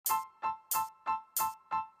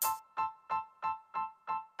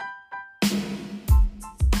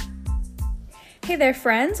Hey there,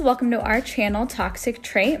 friends. Welcome to our channel, Toxic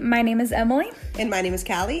Trait. My name is Emily. And my name is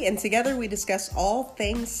Callie, and together we discuss all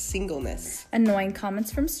things singleness. Annoying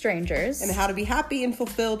comments from strangers. And how to be happy and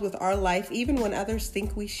fulfilled with our life even when others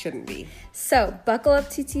think we shouldn't be. So, buckle up,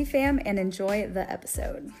 TT fam, and enjoy the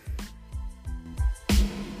episode.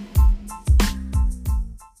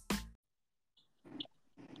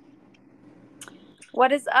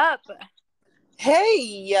 What is up?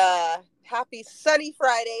 Hey, happy sunny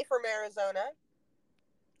Friday from Arizona.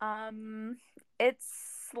 It's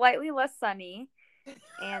slightly less sunny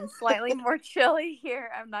and slightly more chilly here.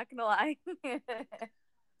 I'm not gonna lie.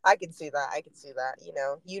 I can see that.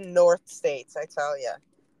 You North States, I tell you.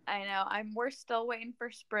 I know. We're still waiting for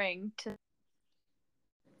spring to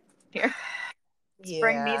here. Yeah.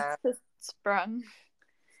 Spring needs to sprung.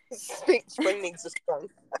 Spring needs to sprung.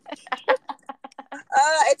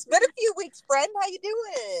 It's been a few weeks, friend. How you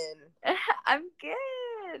doing? I'm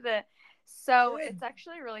good. So It's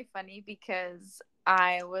actually really funny because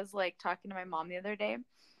I was like talking to my mom the other day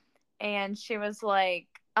and she was like,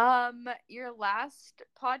 your last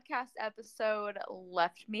podcast episode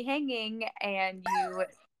left me hanging and you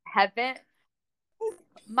haven't.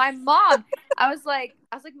 My mom, I was like,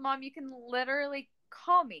 Mom, you can literally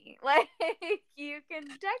call me. Like, you can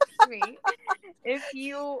text me if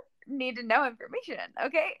you need to know information.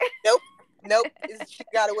 Okay. Nope. She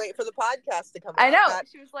got to wait for the podcast to come out. I know.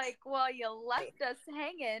 She was like, well, you left us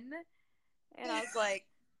hanging. And I was like,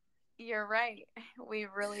 you're right. We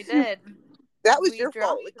really did. That was your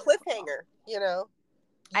fault. The cliffhanger, you know.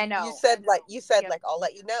 I know. You said yep. I'll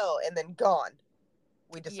let you know, and then gone.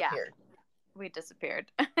 We disappeared. Yeah, we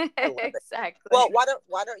disappeared. Exactly. Well, why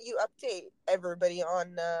don't you update everybody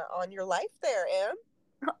on your life there, Em?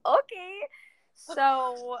 Okay.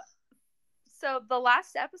 So the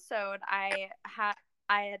last episode I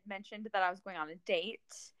had mentioned that I was going on a date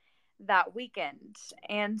that weekend.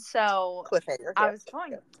 And so cliffhanger. I was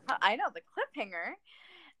going I know, the cliffhanger.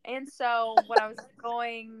 And so when I was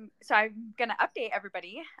so I'm going to update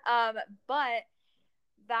everybody. But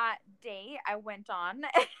that day I went on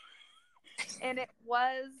and it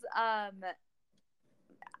was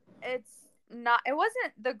it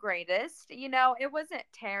wasn't the greatest, it wasn't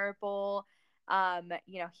terrible.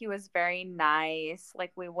 He was very nice.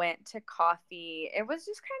 Like, we went to coffee. It was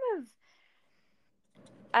just kind of,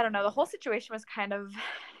 I don't know, the whole situation was kind of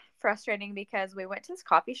frustrating because we went to this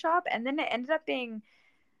coffee shop and then it ended up being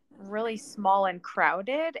really small and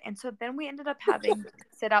crowded. And so then we ended up having to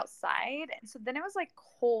sit outside. And so then it was like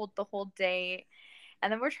cold the whole day.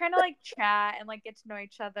 And then we're trying to like chat and like get to know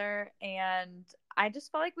each other. And I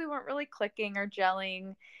just felt like we weren't really clicking or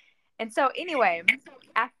gelling. And so anyway,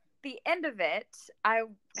 at the end of it, I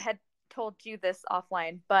had told you this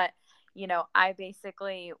offline, but I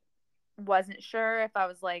basically wasn't sure if I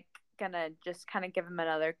was like gonna just kind of give him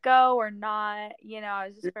another go or not. I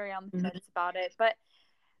was just very on the fence about it. But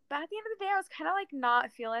at the end of the day, I was kind of like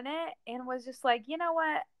not feeling it and was just like, you know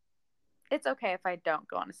what? It's okay if I don't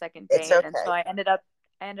go on a second date. It's okay. And so I ended up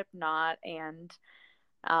not. And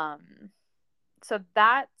so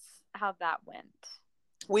that's how that went.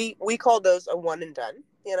 We call those a one and done,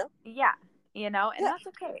 Yeah, and that's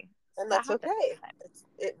okay. And that's okay.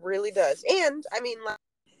 It really does. And I mean, like,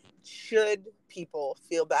 should people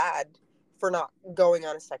feel bad for not going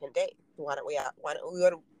on a second date? What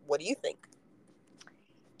do you think?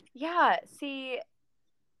 Yeah, see,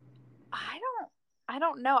 I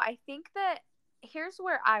don't know. I think that here's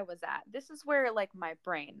where I was at. This is where like my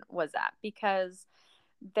brain was at, because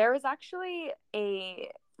there was actually a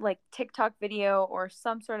like TikTok video or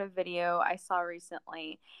some sort of video I saw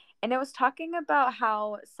recently, and it was talking about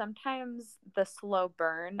how sometimes the slow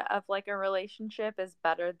burn of like a relationship is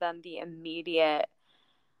better than the immediate,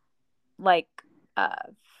 like,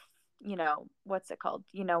 what's it called?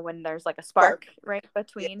 When there's like a spark right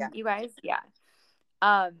between you guys. Yeah.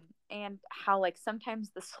 And how like sometimes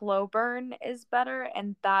the slow burn is better,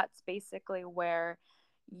 and that's basically where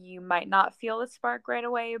you might not feel the spark right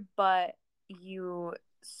away, but you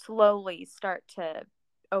slowly start to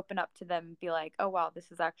open up to them and be like, oh wow,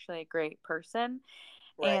 this is actually a great person.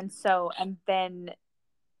 Right. And then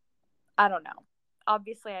I don't know,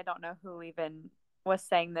 obviously I don't know who even was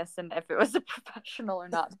saying this and if it was a professional or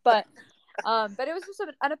not, but it was just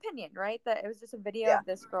an opinion, right? That it was just a video of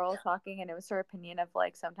this girl talking, and it was her opinion of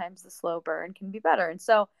like sometimes the slow burn can be better. And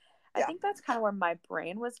so I think that's kind of where my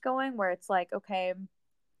brain was going, where it's like, okay,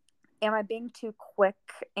 am I being too quick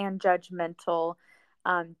and judgmental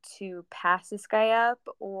to pass this guy up,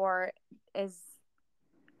 or is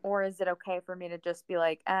it okay for me to just be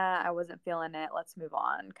like, I wasn't feeling it, let's move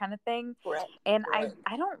on, kind of thing? Right. And right.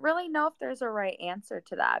 I don't really know if there's a right answer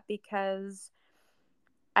to that, because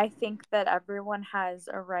I think that everyone has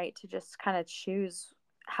a right to just kind of choose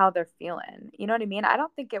how they're feeling. You know what I mean? I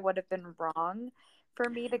don't think it would have been wrong for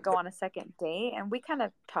me to go on a second date. And we kind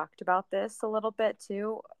of talked about this a little bit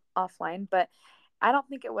too offline, but I don't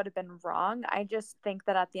think it would have been wrong. I just think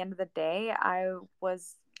that at the end of the day, I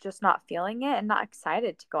was just not feeling it and not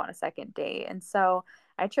excited to go on a second date. And so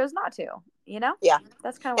I chose not to, you know? Yeah.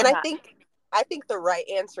 That's kind of And where I'm at. I think the right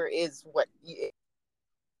answer is what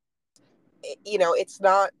you know, it's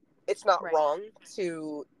not Right. wrong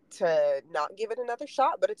to not give it another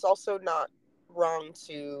shot, but it's also not wrong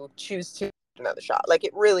to choose to give it another shot. Like,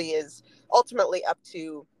 it really is ultimately up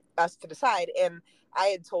to us to decide. And I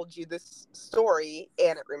had told you this story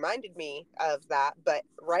and it reminded me of that, but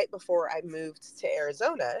right before I moved to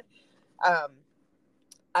Arizona, um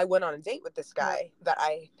I went on a date with this Yep. guy that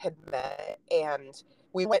I had met, and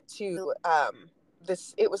we went to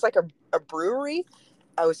this. It was like a brewery.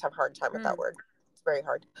 I always have a hard time with that Mm, word. It's very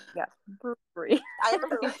hard. yeah. Brewery. I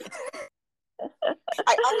remember,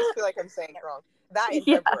 I always feel like I'm saying it wrong. That in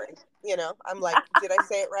Yeah. February, you know, I'm like, did I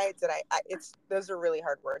say it right? Did it's those are really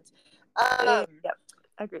hard words. Yep.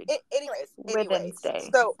 Agreed. Women's Anyways, Day.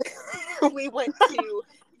 so we went to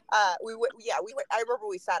we went. I remember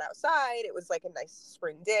we sat outside. It was like a nice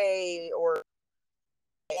spring day, or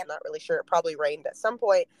I'm not really sure. It probably rained at some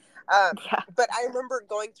point. Yeah. But I remember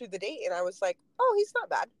going through the date and I was like, oh, he's not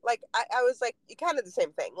bad. Like, I was like, kind of the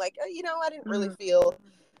same thing. Like, you know, I didn't really Mm, feel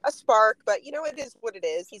a spark, but, you know, it is what it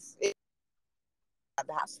is. He's at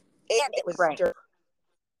the house. And it was right. during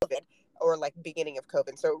COVID, or like beginning of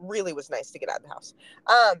COVID. So it really was nice to get out of the house.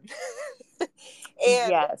 Um, and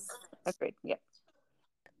Yes. Agreed. Yeah.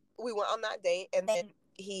 we went on that date, and then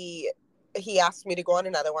he asked me to go on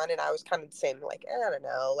another one, and I was kind of the same, like, I don't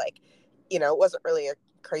know, like, you know, it wasn't really a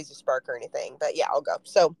crazy spark or anything, but yeah, I'll go.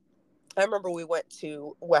 So I remember we went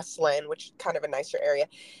to Westland, which is kind of a nicer area,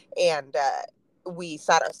 and we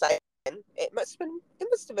sat outside. It was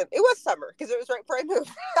summer because it was right before I moved.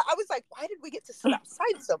 I was like, why did we get to sit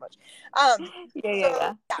outside so much? Yeah. Yeah. So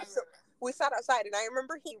Yeah. yeah, so we sat outside, and I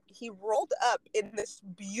remember he rolled up in this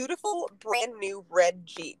beautiful brand new red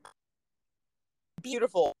Jeep,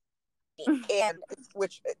 beautiful, and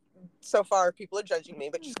which so far people are judging me,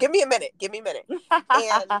 but just give me a minute.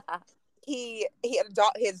 And he had a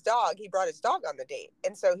dog, his dog, he brought his dog on the date,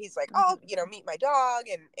 and so he's like, oh, Mhm. you know, meet my dog,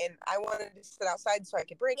 and I wanted to sit outside so I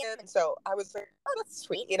could bring him, and so I was like, oh, that's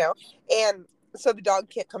sweet, you know. And so the dog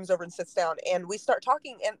kit comes over and sits down, and we start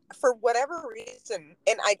talking, and for whatever reason,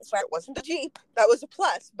 and I swear it wasn't the Jeep, that was a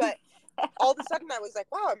plus, but all of a sudden I was like,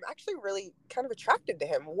 wow, I'm actually really kind of attracted to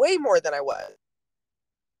him way more than I was.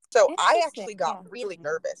 So I Interesting. actually got Yeah. really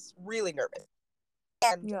nervous.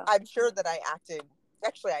 And Yeah. I'm sure that I acted,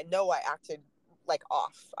 actually, I know I acted like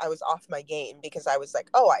off. I was off my game because I was like,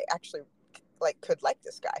 oh, I actually like could like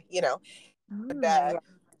this guy, you know? And, Mm, yeah.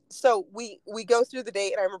 so we go through the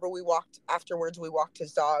date, and I remember we walked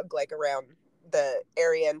his dog like around the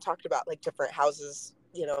area and talked about like different houses,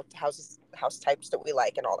 you know, house types that we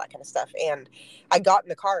like and all that kind of stuff. And I got in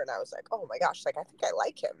the car and I was like, oh my gosh, like I think I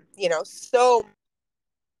like him, you know, so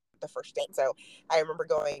the first date. So I remember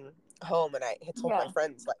going home and I had told my Yeah.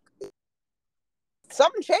 friends like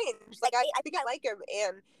something changed. Like I think I like him.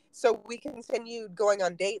 And so we continued going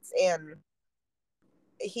on dates, and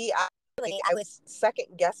he actually, I was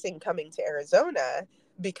second guessing coming to Arizona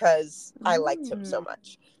because I liked him so Mm,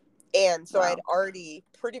 much. And so I'd wow. already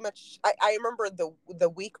pretty much I remember the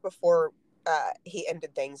week before he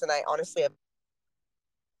ended things, and I honestly have,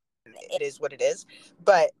 it is what it is.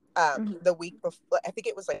 But Mhm. the week before, I think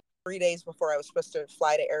it was like 3 days before I was supposed to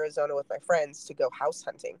fly to Arizona with my friends to go house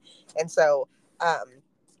hunting. And so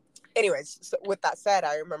anyways, so with that said,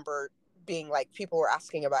 I remember being like, people were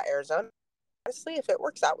asking about Arizona. Honestly, if it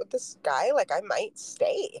works out with this guy, like I might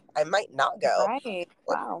stay. I might not go. Right.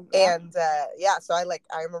 Wow. Yeah. And yeah, so I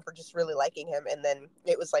remember just really liking him. And then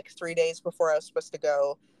it was like 3 days before I was supposed to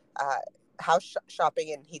go uh,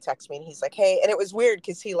 shopping, and he texted me and he's like, hey, and it was weird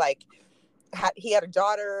because he had a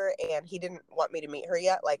daughter and he didn't want me to meet her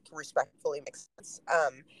yet, like respectfully makes sense.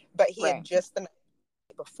 But he had Right. just the night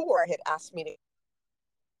before had asked me to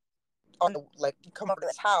on the like come over to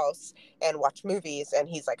his house and watch movies, and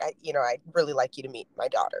he's like, I'd really like you to meet my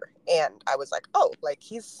daughter. And I was like, oh, like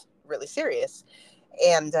he's really serious.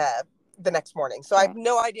 And the next morning, so I have Right.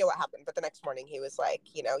 no idea what happened, but the next morning he was like,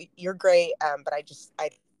 you know, you're great, but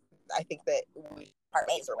I think that we part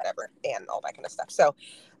ways or whatever, and all that kind of stuff. So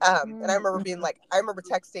and I remember being Mm-hmm. like, I remember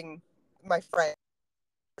texting my friend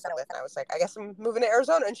with, and I was like, I guess I'm moving to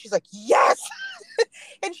Arizona, and she's like, yes.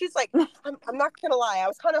 And she's like, I'm not gonna lie, I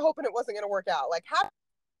was kind of hoping it wasn't gonna work out. Like, how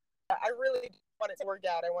I really wanted to work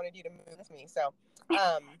out. I wanted you to move with me. So,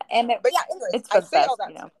 And but yeah, anyways, it's for the best,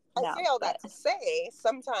 you know. I No, say all but that to say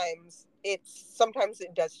sometimes it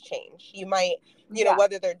does change. You might, yeah,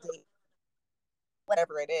 whether they're dating,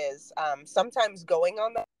 whatever it is, sometimes going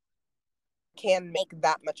on that can make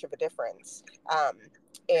that much of a difference.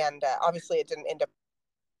 And obviously it didn't end up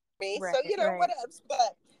with me. So, right, right. whatevs,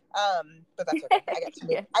 but that's okay.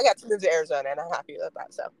 Yeah, I got to move to Arizona and I'm happy with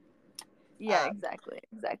that. So, yeah, um, exactly,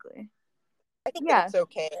 exactly. I think that Yeah, it's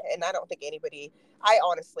okay. And I don't think I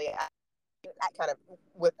honestly, that kind of,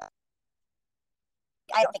 with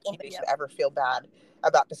I don't think anybody yep, should ever feel bad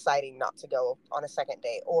about deciding not to go on a second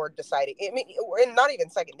date or deciding. I mean, and not even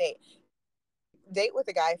second date with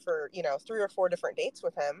a guy for 3 or 4 different dates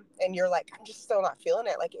with him, and you're like, I'm just still not feeling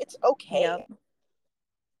it. Like, it's yep, okay.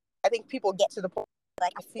 I think people get to the point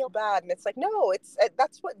like, I feel bad, and it's like, no,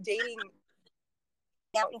 that's what dating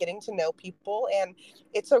out and getting to know people, and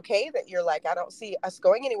it's okay that you're like, I don't see us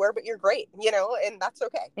going anywhere, but you're great, and that's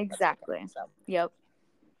okay. That's okay. exactly. So, Yep.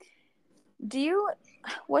 Do you,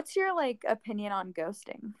 what's your like opinion on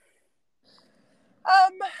ghosting?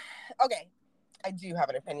 um, okay, I do have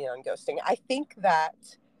an opinion on ghosting. I think that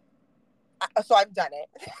so I've done it.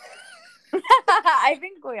 I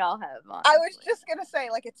think we all have, I was honestly. just gonna say,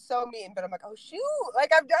 like, it's so mean, but I'm like, oh shoot,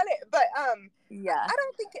 like, I've done it. But Yeah. I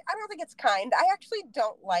don't think it's kind. I actually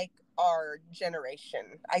don't like our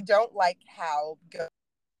generation. I don't like how good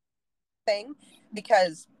thing,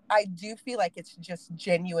 because I do feel like it's just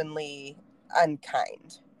genuinely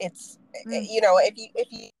unkind. It's Mm,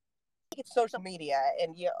 if you it's social media,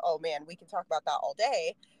 and oh man, we can talk about that all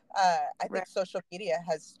day. I right. think social media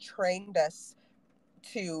has trained us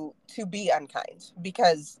to be unkind,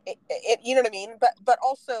 because you know what I mean. But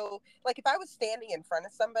also, like, if I was standing in front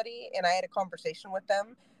of somebody and I had a conversation with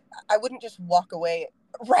them, I wouldn't just walk away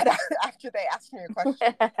right after they asked me a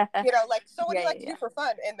question. Like, so what do Yeah, you like to yeah, do for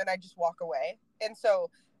fun? And then I just walk away. And so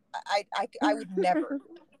I would never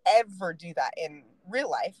ever do that in real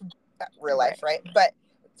life. Not real right. life, right? But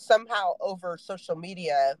somehow over social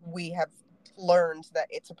media we have learned that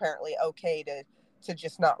it's apparently okay to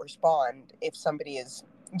just not respond if somebody is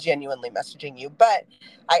genuinely messaging you. But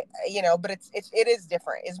but it is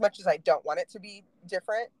different. As much as I don't want it to be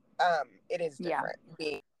different, it is Yeah. different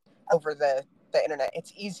being over the internet.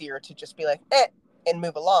 It's easier to just be like, and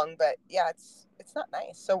move along. But yeah, it's not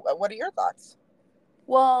nice. So what are your thoughts?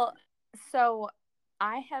 Well, so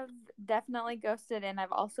I have definitely ghosted and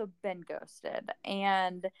I've also been ghosted.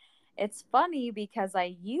 And it's funny because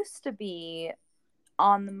I used to be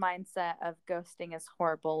on the mindset of ghosting is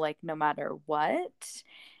horrible, like no matter what.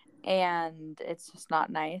 And it's just not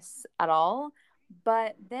nice at all.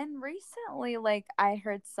 But then recently, like, I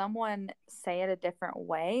heard someone say it a different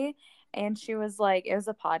way. And she was like, it was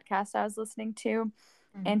a podcast I was listening to.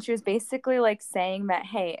 And she was basically like saying that,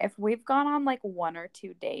 hey, if we've gone on like 1 or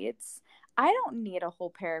 2 dates, I don't need a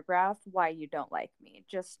whole paragraph why you don't like me.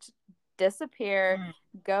 Just disappear, Mm.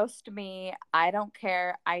 ghost me. I don't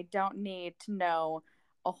care. I don't need to know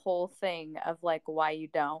a whole thing of like why you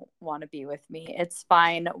don't want to be with me. It's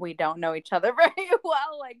fine. We don't know each other very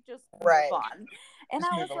well. Like, just move Right. on. And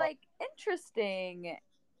Just I move was along. like, interesting.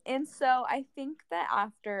 And so I think that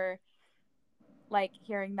after like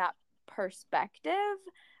hearing that perspective,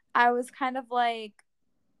 I was kind of like,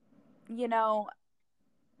 you know,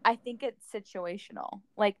 I think it's situational.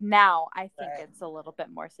 Like now, I think Right. it's a little bit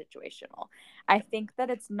more situational. I think that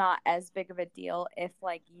it's not as big of a deal if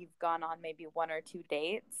like you've gone on maybe 1 or 2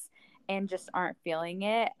 dates and just aren't feeling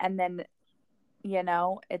it. And then,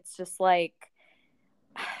 it's just like,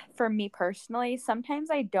 for me personally, sometimes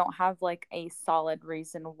I don't have like a solid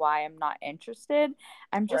reason why I'm not interested.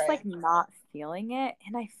 I'm just Right. like not feeling it.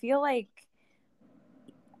 And I feel like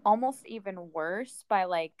almost even worse by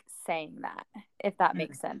like saying that, if that Mm.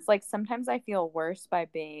 makes sense. Like sometimes I feel worse by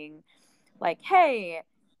being like, hey,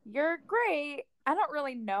 you're great. I don't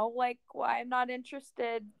really know like why I'm not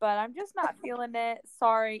interested, but I'm just not feeling it.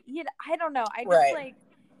 Sorry. I don't know. I just Right. like,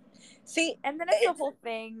 See, and then it's a it's whole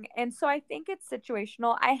thing. And so I think it's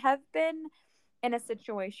situational. I have been in a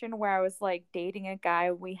situation where I was like dating a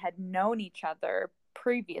guy. We had known each other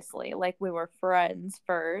previously, like we were friends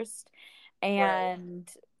first, right.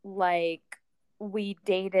 and like we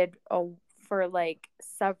dated for like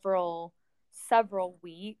several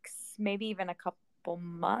weeks, maybe even a couple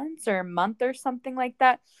months or a month or something like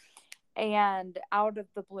that. And out of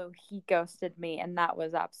the blue, he ghosted me, and that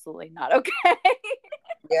was absolutely not okay.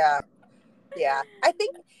 Yeah. Yeah. I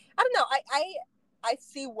think I don't know. I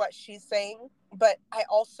see what she's saying, but I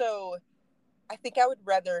think I would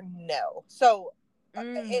rather know. So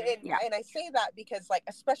Yeah. And I say that because, like,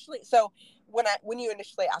 especially so when you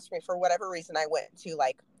initially asked me, for whatever reason, I went to,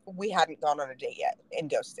 like, we hadn't gone on a date yet and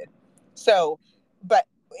ghosted. So, but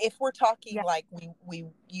if we're talking Yeah. like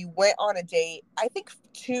you went on a date, I think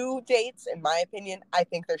 2 dates, in my opinion, I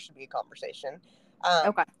think there should be a conversation. Um,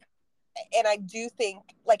 Okay. and I do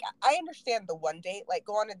think, like, I understand the one date, like,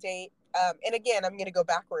 go on a date. And again, I'm going to go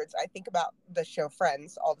backwards. I think about the show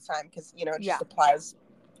Friends all the time because, it Yeah. just applies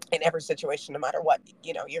in every situation, no matter what,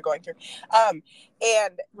 you're going through. Um,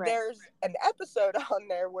 and Right. there's an episode on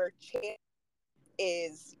there where Chan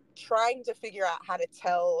is trying to figure out how to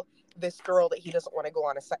tell this girl that he doesn't want to go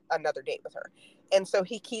on another date with her. And so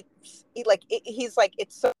he's like,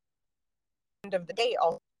 it's so end of the date.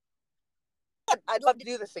 I'd love to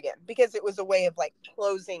do this again, because it was a way of, like,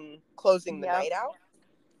 closing the Yep. night out.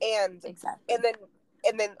 And Exactly. and then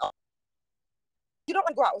and then you don't want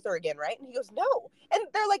to go out with her again, right? And he goes, no. And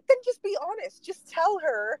they're like, then just be honest. Just tell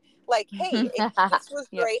her, like, hey, this was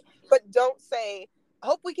Yep. great, but don't say,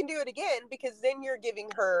 hope we can do it again, because then you're giving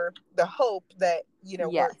her the hope that,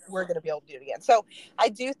 Yes. we're going to be able to do it again. So I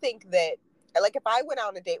do think that, like, if I went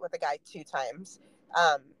on a date with a guy 2 times,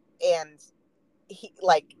 and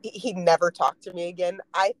he never talked to me again,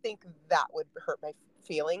 I think that would hurt my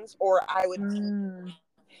feelings. Or I would, Mm.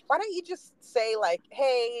 why don't you just say, like,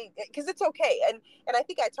 hey, because it's okay. And I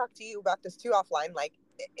think I talked to you about this too offline. Like,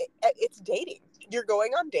 it's dating. You're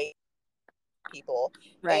going on date people.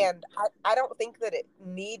 Right. And I don't think that it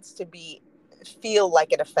needs to feel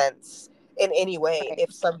like an offense in any way Right.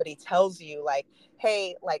 if somebody tells you, like,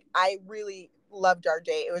 hey, like, I really loved our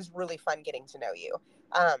date, it was really fun getting to know you.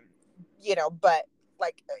 um but,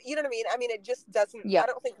 like, you know what I mean? I mean, it just doesn't, I Yep.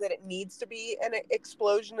 don't think that it needs to be an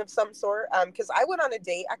explosion of some sort. Because I went on a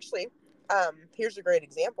date, actually. Here's a great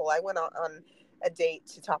example. I went on a date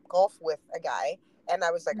to Top Golf with a guy, and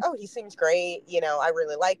I was like, oh, he seems great, I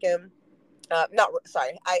really like him. Not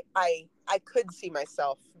sorry. I could see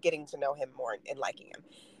myself getting to know him more and liking him.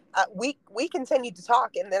 We continued to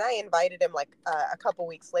talk, and then I invited him, like, a couple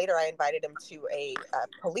weeks later. I invited him to a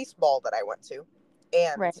police ball that I went to,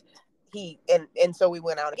 and Right. so we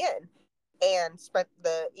went out again and spent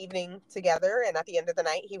the evening together. And at the end of the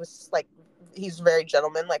night, he was like, he's very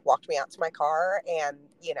gentleman, like, walked me out to my car, and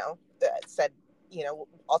said,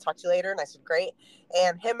 I'll talk to you later. And I said, great.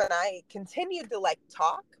 And him and I continued to, like,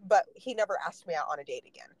 talk, but he never asked me out on a date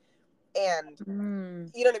again. And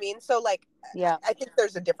Mm. you know what I mean? So, like, Yeah. I think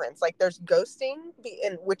there's a difference. Like, there's ghosting,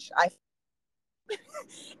 in which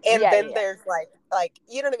and Yeah. then Yeah. there's, like,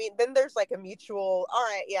 you know what I mean? Then there's, like, a mutual, all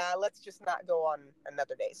right, yeah, let's just not go on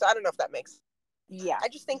another date. So I don't know if that makes, Yeah. I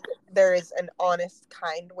just think that there is an honest,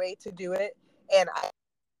 kind way to do it. And I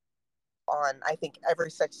think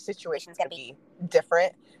every such situation is going to be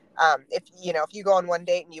different. If you go on one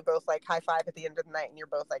date and you both, like, high five at the end of the night and you're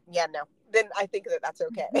both like, yeah, no, then I think that that's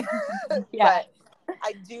okay. Yeah. But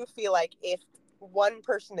I do feel like if one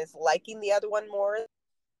person is liking the other one more,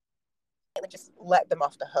 just let them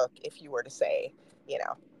off the hook. If you were to say,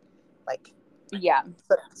 like, Yeah.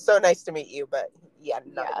 so nice to meet you, but yeah,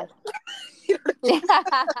 not Yeah. again. You know what I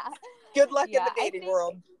mean? Good luck in Yeah. the dating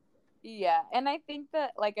world. Yeah. And I think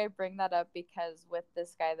that, like, I bring that up because with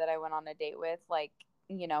this guy that I went on a date with, like,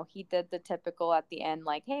 he did the typical at the end,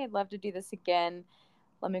 like, hey, I'd love to do this again.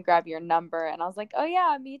 Let me grab your number. And I was like, oh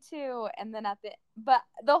yeah, me too. And then but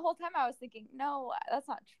the whole time I was thinking, no, that's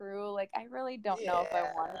not true. Like, I really don't know if I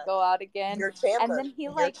want to Yeah, go out again. you're And Chandler. then he,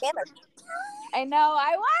 You're like, Chandler. I know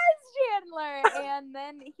I was Chandler. And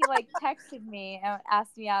then he, like, texted me and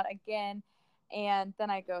asked me out again. And then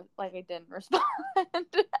I go, like, I didn't respond. That's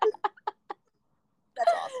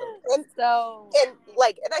awesome. And So and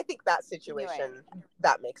I think that anyway, situation,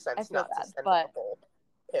 that makes I sense feel not to bad, send a but whole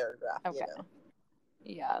paragraph. okay.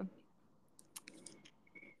 Yeah.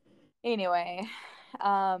 Anyway,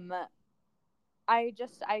 um, I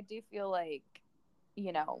do feel like,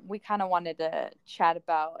 we kind of wanted to chat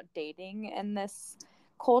about dating in this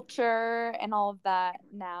culture and all of that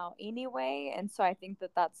now anyway. And so I think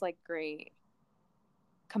that that's, like, great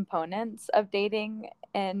components of dating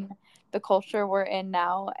in the culture we're in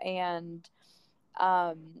now. And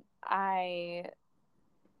I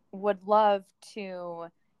would love to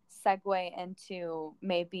segue into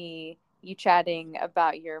maybe you chatting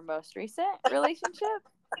about your most recent relationship.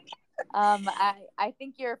 I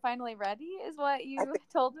think you're finally ready, is what I you think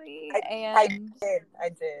told me, I and did. I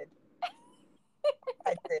did.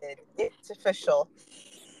 It's official.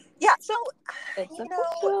 Yeah. So, it's you know,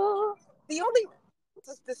 official. the only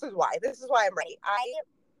this is why I'm ready. I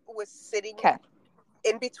was sitting Okay.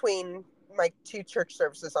 in between my 2 church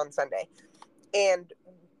services on Sunday, and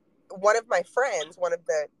one of my friends, one of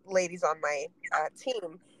the ladies on my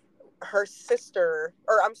team, her sister,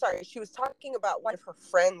 or I'm sorry, she was talking about one of her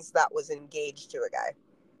friends that was engaged to a guy.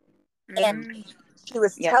 And Mm. she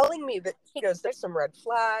was Yep. telling me that, she goes, there's some red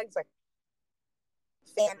flags. Like,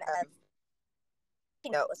 fan of,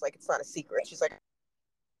 it's like, it's not a secret. She's like,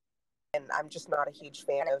 and I'm just not a huge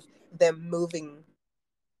fan of them moving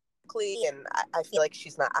quickly. And I feel like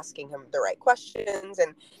she's not asking him the right questions.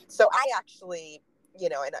 And so I actually,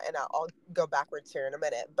 and I'll go backwards here in a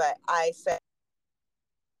minute, but I said,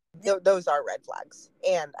 those are red flags.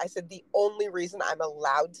 And I said, the only reason I'm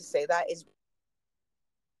allowed to say that is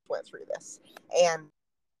went through this. And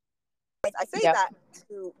I say Yep. that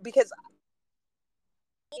because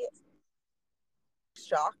I'm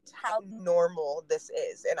shocked how normal this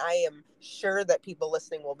is. And I am sure that people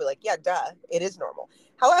listening will be like, yeah, duh, it is normal.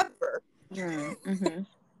 However, Mm-hmm.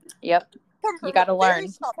 Yep. come You from a got to very learn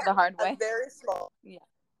small the town, hard a way. very small, Yeah.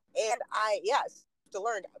 and yes, to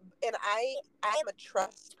learn. And I am a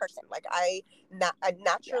trust person. Like I Yeah.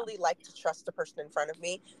 naturally like to trust the person in front of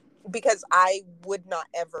me, because I would not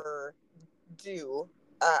ever do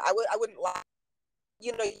I wouldn't lie.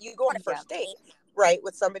 You go on a Yeah. first date, right,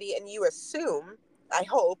 with somebody, and you assume, I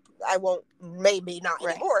hope, I won't, maybe not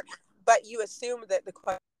Right. anymore, but you assume that the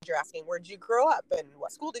question you're asking, where did you grow up and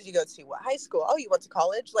what school did you go to, what high school, oh, you went to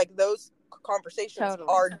college, like those conversations Totally.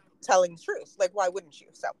 are telling the truth. Like, why wouldn't you?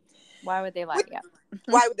 So Why would they lie? with, Yeah.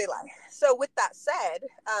 why would they lie? So with that said,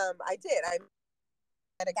 I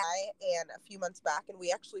met a guy and a few months back, and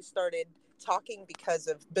we actually started talking because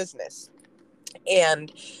of business.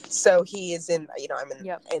 And so he is in, I'm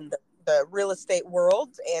Yep. in the real estate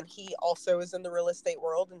world, and he also is in the real estate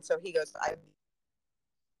world. And so he goes, I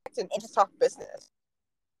and just talk business.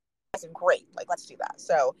 I said, great, like, let's do that.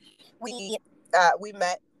 So we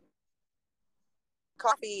met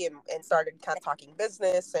coffee, and started kind of talking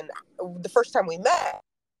business. And the first time we met,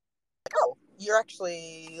 like, oh, you're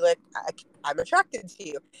actually like, I'm attracted to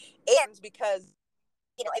you. And because,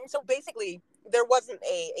 and so basically there wasn't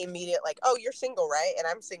a immediate like, oh, you're single, right? And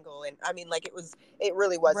I'm single. And I mean, like, it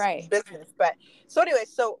really was Right. business. But so anyway,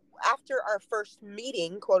 so after our first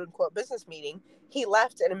meeting, quote unquote business meeting, he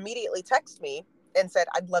left and immediately texted me and said,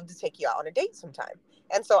 I'd love to take you out on a date sometime.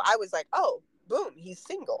 And so I was like, oh, boom, he's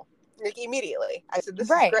single. Like, immediately I said, this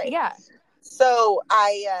is Right. great. Yeah. So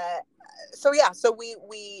so we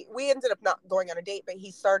ended up not going on a date, but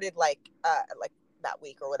he started like that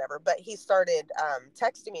week or whatever, but he started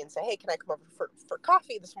texting me and say, hey, can I come over for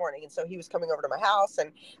coffee this morning? And so he was coming over to my house,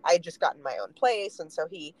 and I had just gotten my own place, and so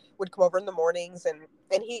he would come over in the mornings, and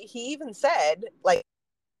he even said, like,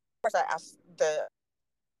 of course I asked,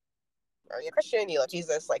 are you a Christian, you love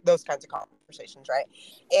Jesus, like those kinds of conversations, right?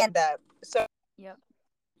 And so Yep.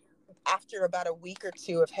 after about a week or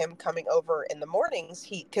two of him coming over in the mornings,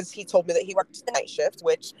 because he told me that he worked the night shift,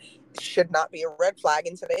 which should not be a red flag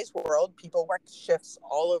in today's world. People work shifts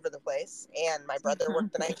all over the place, and my brother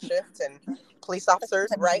worked the night shift, and police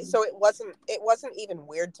officers, right? So it wasn't even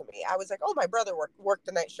weird to me. I was like, oh, my brother worked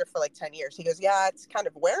the night shift for like 10 years. He goes, yeah, it's kind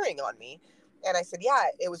of wearing on me. And I said, yeah,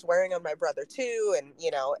 it was wearing on my brother too. And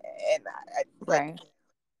and I like Right.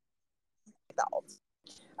 that all.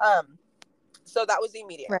 um so that was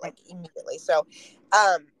immediate, Right. like immediately.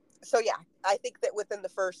 Um so yeah, I think that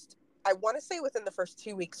I want to say within the first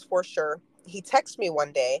 2 weeks for sure, he texted me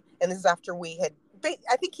one day, and this is after we had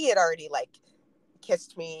I think he had already like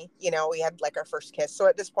kissed me, we had like our first kiss. So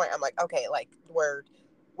at this point I'm like, okay, like we're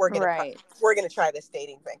gonna Right. we're gonna try this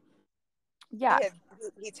dating thing. Yeah.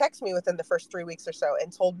 He texted me within the first 3 weeks or so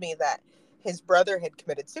and told me that his brother had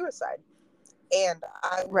committed suicide. And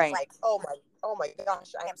I was Right. like, oh my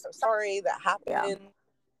gosh, I am so sorry that Yeah. happened.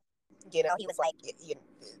 He was like,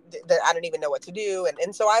 I don't even know what to do.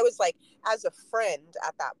 And so I was like, as a friend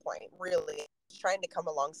at that point, really trying to come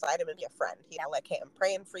alongside him and be a friend, like, hey, I'm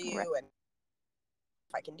praying for Right. you, and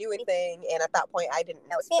if I can do anything. And at that point, I didn't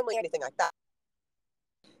know his family or anything like that.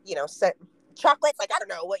 Sent chocolates, like, I don't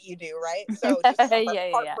know what you do, right? So just Yeah. Yeah.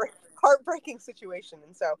 Yeah. heartbreaking situation.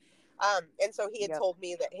 And so he had Yep. told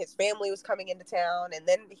me that his family was coming into town, and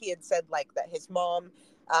then he had said like that his mom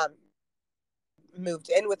um, moved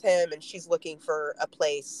in with him, and she's looking for a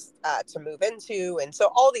place to move into, and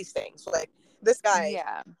so all these things, like, this guy,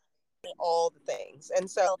 Yeah. all the things. And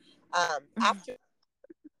so after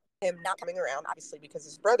him not coming around, obviously because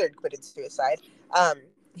his brother had committed suicide, um,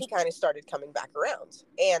 he kind of started coming back around.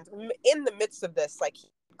 And in the midst of this, like, he'd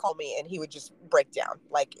call me and he would just break down,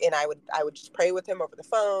 like, and I would just pray with him over the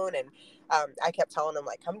phone. And I kept telling him,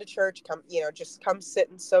 like, come to church, come, just come sit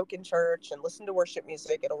and soak in church and listen to worship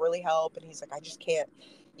music, it'll really help. And he's like, I just can't.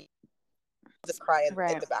 just cry in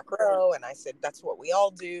Right. the back row. And I said, that's what we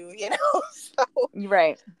all do, you know? So,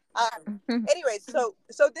 Right. anyway, so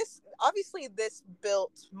this, obviously this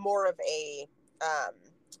built more of um,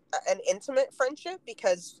 an intimate friendship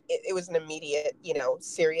because it was an immediate, you know,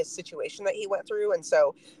 serious situation that he went through. And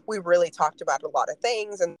so we really talked about a lot of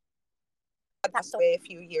things, and I passed away a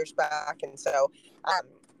few years back. And so, um,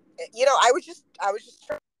 you know, I was just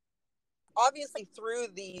obviously through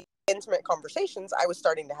the intimate conversations, I was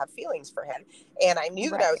starting to have feelings for him, and I knew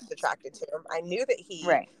that I Right. was attracted to him. I knew that he,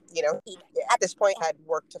 Right. you know, he at this point had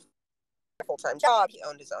worked a full-time job. He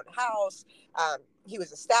owned his own house. He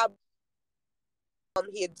was established.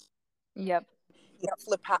 He had, Yep. you know,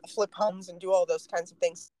 flip homes and do all those kinds of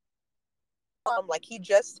things. Like he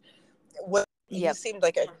just was. He Yep. seemed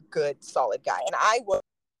like a good, solid guy, and I was.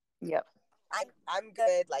 Yep. I'm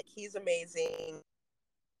good. Like he's amazing.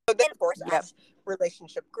 So then, of course, Yep. as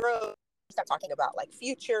relationship grows, we start talking about like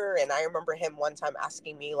future. And I remember him one time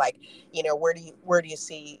asking me, like, you know, where do you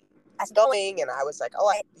see us going? And I was like, oh,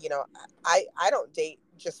 I don't date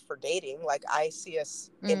just for dating. Like I see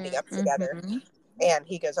us ending up together. Mm-hmm. And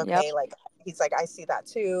he goes, Yep. okay, like he's like, I see that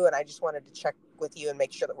too. And I just wanted to check with you and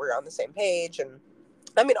make sure that we're on the same page. And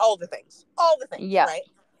I mean, all the things, Yep. right?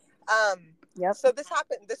 Um, Yep. so this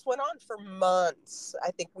happened. This went on for months.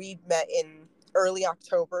 I think we met in early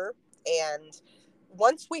October, and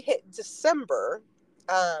once we hit December,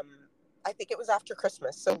 um, I think it was after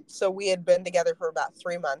Christmas. So we had been together for about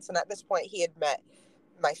 3 months, and at this point, he had met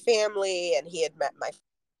my family, and he had met my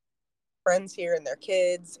friends here and their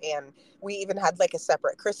kids, and we even had like a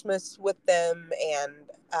separate Christmas with them, and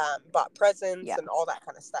bought presents Yep. and all that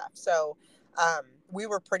kind of stuff. So we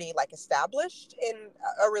were pretty like established in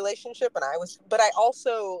a relationship, and I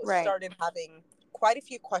also Right. started having quite a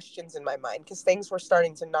few questions in my mind because things were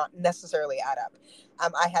starting to not necessarily add up.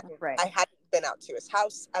 I hadn't Right. I hadn't been out to his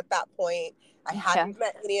house at that point. I Yeah. hadn't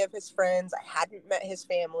met any of his friends. I hadn't met his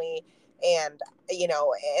family, and you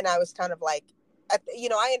know, and I was kind of like, you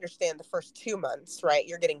know, I understand the first 2 months, right?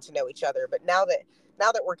 You're getting to know each other, but now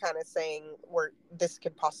that we're kind of saying this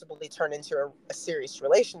could possibly turn into a serious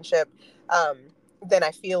relationship, um, then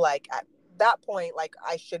I feel like at that point, like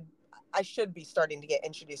I should be starting to get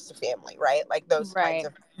introduced to family, right? Like those kinds Right.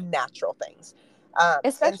 of natural things. And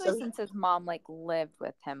Especially so since his mom like lived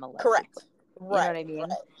with him allegedly. correct. You know what Right, I mean?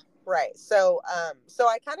 right. So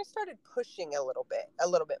I kind of started pushing a little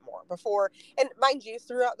bit more before, and mind you,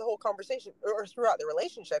 throughout the whole conversation or throughout the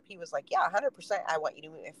relationship, he was like, yeah, 100%, I want you to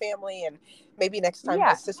meet my family, and maybe next time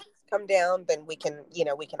Yeah. his sisters come down, then we can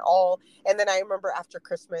all. And then I remember after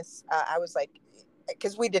Christmas, I was like,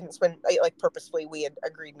 because we didn't spend, like, purposefully, we had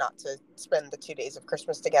agreed not to spend the 2 days of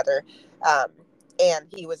Christmas together. um, and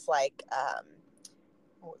he was like,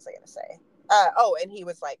 what was I going to say? And he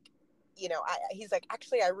was like, he's like,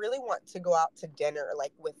 actually, I really want to go out to dinner,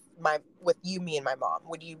 like with you, me, and my mom.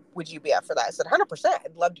 Would you be up for that? I said, 100%.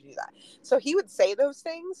 I'd love to do that. So he would say those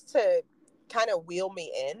things to kind of wheel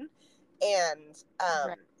me in, and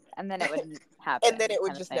Right. And then it wouldn't and then happen, it would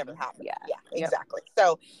kind of just never thing. happen. Yeah. Yeah, Yep. exactly.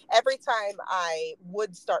 So every time I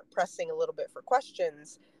would start pressing a little bit for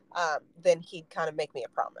questions, then he'd kind of make me a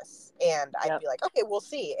promise, and I'd Yep. be like, okay, we'll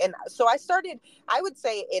see. And so I would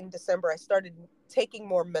say in December, I started taking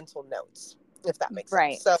more mental notes, if that makes sense.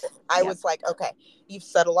 Right. So I Yep. was like, okay, you've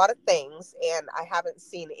said a lot of things, and I haven't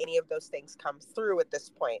seen any of those things come through at this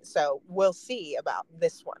point. So we'll see about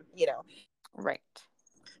this one. Right.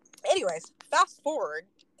 Anyways, fast forward,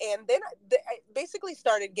 and then I basically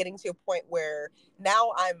started getting to a point where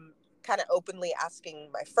now I'm kind of openly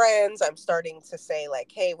asking my friends. I'm starting to say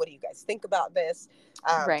like, hey, what do you guys think about this?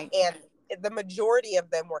 Right. And the majority of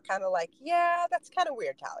them were kind of like, yeah, that's kind of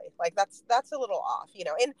weird, Callie. Like that's a little off.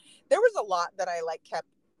 And there was a lot that I like kept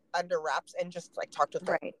under wraps and just like talked with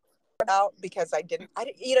my Right. about, because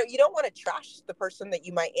you don't want to trash the person that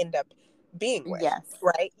you might end up being with, Yes.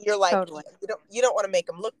 right? You're like, Totally. you don't want to make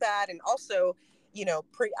them look bad. And also,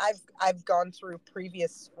 I've gone through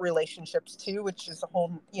previous relationships too, which is a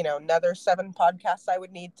whole, another 7 podcasts I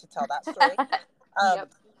would need to tell that story. um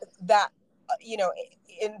Yep. that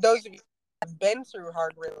in those of you who have been through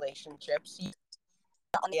hard relationships,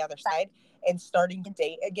 on the other side and starting to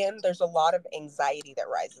date again, there's a lot of anxiety that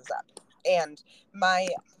rises up. And my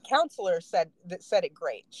counselor said it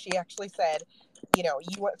great. She actually said, you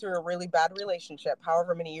went through a really bad relationship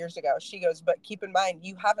however many years ago. She goes, but keep in mind,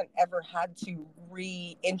 you haven't ever had to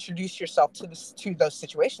reintroduce yourself to those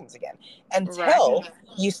situations again until Right.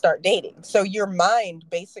 you start dating. So your mind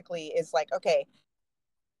basically is like, okay,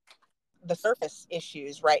 the surface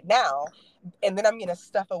issues right now, and then I'm going to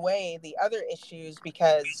stuff away the other issues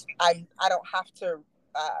because I don't have to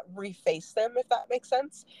reface them, if that makes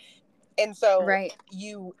sense. And so Right.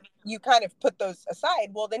 you kind of put those aside.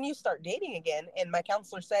 Well, then you start dating again. And my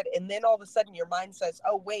counselor said, and then all of a sudden your mind says,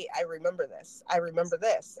 oh, wait, I remember this. I remember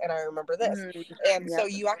this. And I remember this. Mm, And so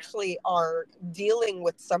yep. you actually are dealing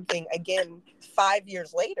with something again 5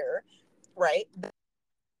 years later, right?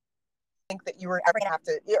 Think that you were ever going to have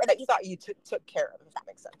to, or that you thought you took care of, if that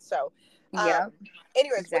makes sense. So, um, Yep.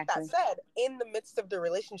 anyways, with that Exactly. said, in the midst of the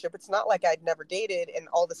relationship, it's not like I'd never dated and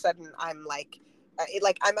all of a sudden I'm like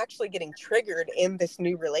I'm actually getting triggered in this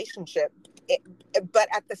new relationship, it, but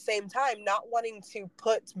at the same time, not wanting to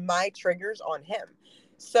put my triggers on him.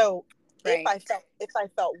 So Right. if I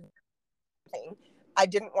felt thing, I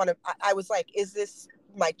didn't want to. I was like, is this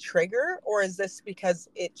my trigger or is this because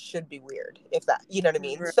it should be weird? If that, you know what I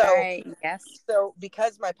mean? So Right. Yes.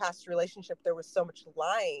 because my past relationship there was so much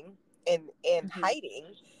lying and Hmm.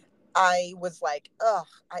 hiding, I was like, ugh,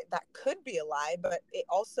 that could be a lie, but it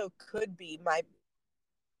also could be my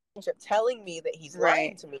relationship telling me that he's lying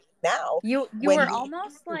Right. to me now You when were he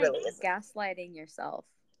almost like really isn't. gaslighting yourself,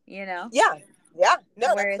 you know? Yeah, yeah,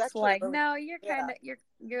 no, Where that's it's actually like, really, no, you're yeah, kind of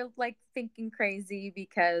you're like thinking crazy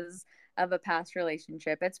because of a past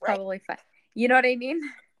relationship. It's right, probably fine. You know what I mean?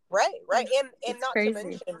 right, and It's not to crazy.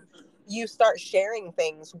 mention, you start sharing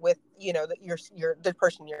things with that you're the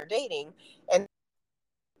person you're dating, and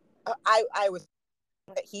I was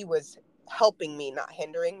that he was helping me, not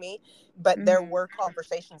hindering me. But there Hmm. were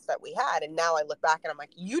conversations that we had, and now I look back and I'm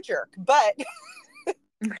like, you jerk. But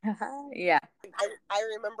Yeah. I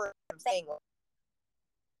remember him saying,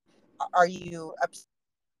 are you upset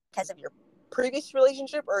because of your previous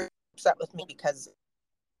relationship, or are you upset with me because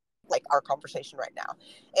like our conversation right now?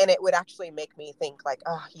 And it would actually make me think like,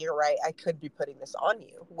 oh, you're right, I could be putting this on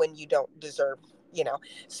you when you don't deserve,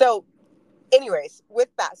 so anyways, with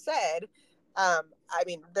that said, I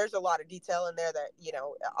mean, there's a lot of detail in there that,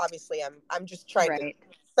 obviously I'm just trying to Right.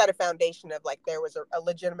 set a foundation of like there was a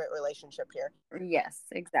legitimate relationship here. Yes,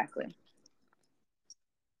 exactly.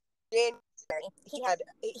 January,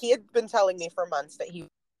 he had been telling me for months that he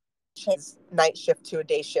his night shift to a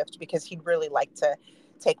day shift because he'd really like to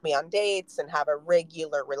take me on dates and have a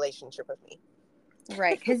regular relationship with me.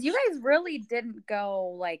 Right. Because you guys really didn't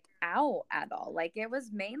go like out at all. Like it was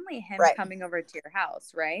mainly him Right. coming over to your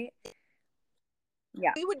house, right?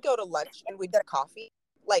 Yeah. We would go to lunch and we'd get a coffee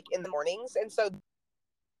like in the mornings. And so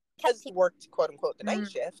because he worked quote unquote the night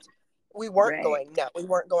Mm, shift, right. we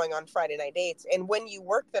weren't going on Friday night dates. And when you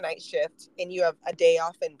work the night shift and you have a day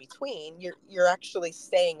off in between, you're actually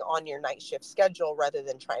staying on your night shift schedule rather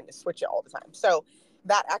than trying to switch it all the time. So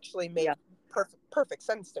that actually made Yeah. perfect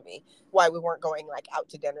sense to me why we weren't going like out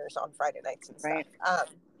to dinners on Friday nights and stuff. Right.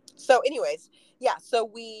 So anyways, yeah, so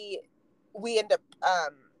we end up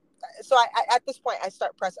so I at this point I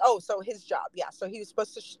start press. Oh, so his job, yeah. So he was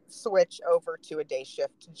supposed to switch over to a day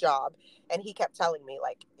shift job, and he kept telling me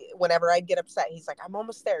like, whenever I'd get upset, he's like, "I'm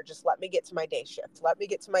almost there. Just let me get to my day shift. Let me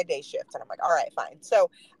get to my day shift." And I'm like, "All right, fine."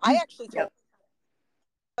 So I actually Yep.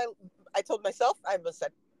 my, I told myself, I almost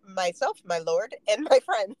said myself, my lord, and my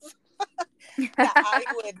friends that I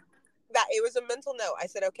would that it was a mental note. I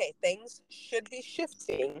said, okay, things should be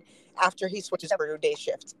shifting after he switches over to a day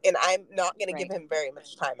shift. And I'm not going to give Right. him very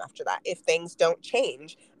much time after that. If things don't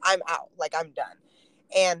change, I'm out. Like, I'm done.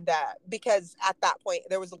 And because at that point,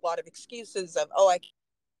 there was a lot of excuses of, oh, I can't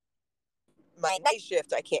my night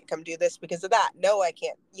shift. I can't come do this because of that. No, I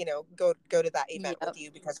can't, go to that event with Yep.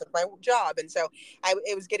 you because of my job. And so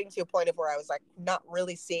it was getting to a point of where I was like not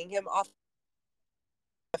really seeing him off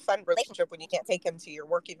a fun relationship when you can't take him to your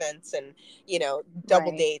work events and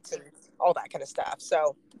double Right. dates and all that kind of stuff.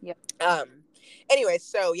 So Yep. um anyways,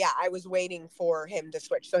 so yeah, I was waiting for him to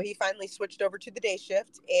switch. So he finally switched over to the day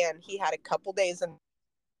shift, and he had a couple days and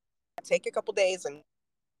take a couple days and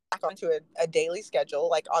back onto a daily schedule.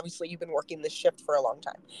 Like, obviously you've been working this shift for a long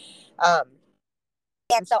time. um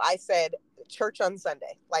and so I said, church on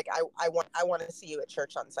Sunday. Like, I want to see you at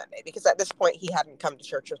church on Sunday, because at this point he hadn't come to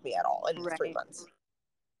church with me at all in the three Right. months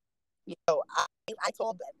Yep. So I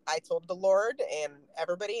told the Lord and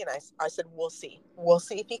everybody, and I said, we'll see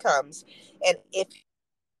if he comes. And if it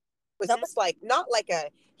was almost like, not like a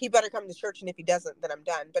he better come to church, and if he doesn't, then I'm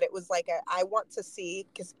done. But it was like I want to see,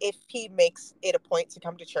 because if he makes it a point to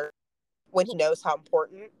come to church when he knows how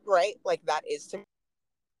important, right, like that is to me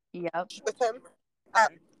Yep. with him,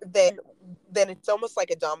 then it's almost like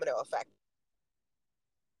a domino effect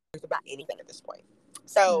about anything at this point.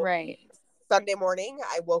 So Right. Sunday morning,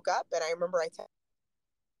 I woke up and I remember I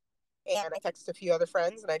texted a few other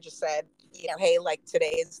friends, and I just said, hey, like, today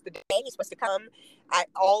is the day he's supposed to come.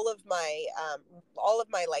 All of my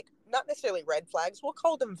like, not necessarily red flags, we'll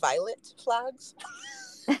call them violet flags.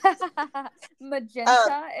 Um,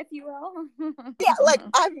 Magenta, if you will. yeah, like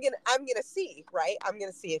I'm gonna see, right? I'm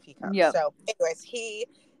gonna see if he comes. Yep. So, anyways, he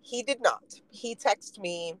did not. He texted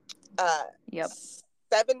me uh Yep.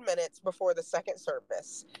 7 minutes before the second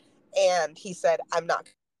service, and he said, "I'm not."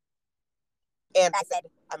 And I said,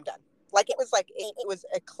 "I'm done." Like it was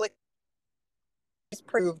a click. Just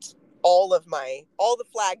proved all the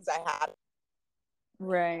flags I had are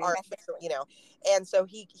Right. official, you know. And so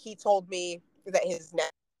he told me that his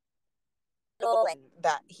neck and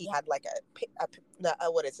that he had like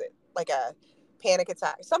a what is it, like a panic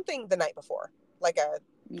attack, something the night before, like a,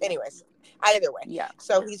 Yeah. anyways, either way. Yeah.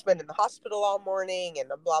 So he's been in the hospital all morning and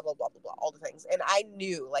blah blah blah blah blah, all the things. And I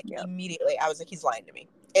knew, like, Yep. immediately, I was like, he's lying to me.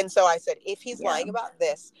 And so I said, if he's Yeah. lying about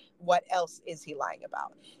this, what else is he lying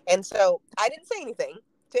about? And so I didn't say anything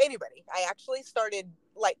to anybody. I actually started,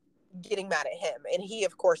 like, getting mad at him, and he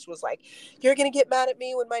of course was like, you're gonna get mad at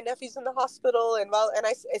me when my nephew's in the hospital. And well, and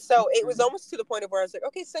I, so it was Mhm. almost to the point of where I was like,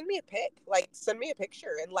 okay, send me a pic, like send me a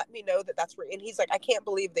picture and let me know that that's where. And he's like, I can't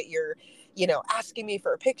believe that you're, asking me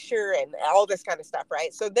for a picture and all this kind of stuff,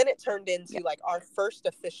 right? So then it turned into Yep. like our first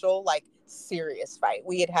official, like, serious fight.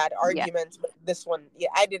 We had Yeah. arguments, but this one, yeah,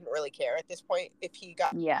 I didn't really care at this point if he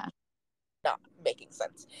got Yeah. not making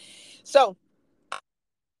sense. So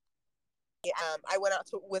I went out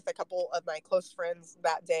with a couple of my close friends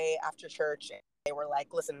that day after church, and they were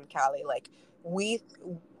like, listen, Callie, like, we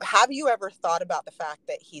have you ever thought about the fact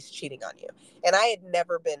that he's cheating on you? And I'd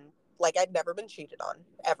never been cheated on,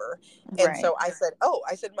 ever. And Right. so I said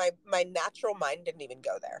my natural mind didn't even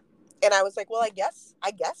go there. And I was like, well, I guess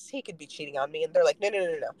he could be cheating on me. And they're like, no, no,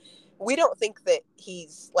 no, no, no. We don't think that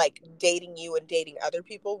he's like dating you and dating other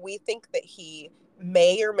people. We think that he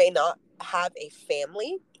may or may not have a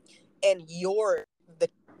family, and the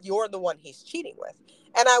you're the one he's cheating with.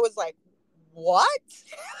 And I was like, what?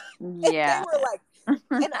 And they Yeah. were like,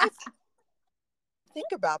 and I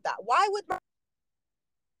think about that. Why would my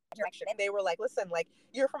direction? And they were like, listen, like,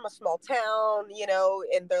 you're from a small town,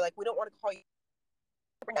 and they're like, we don't want to call you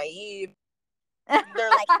naive.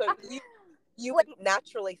 They're like, so you wouldn't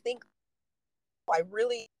naturally think. I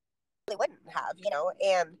really wouldn't have,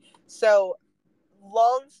 and so,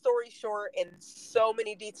 long story short, and so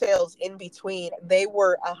many details in between, they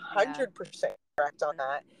were Yeah. 100% correct on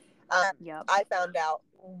that. Yep. I found out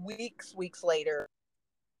weeks later.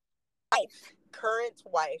 Current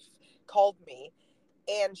wife called me,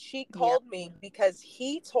 and she Yep. called me because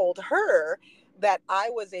he told her that I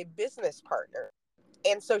was a business partner.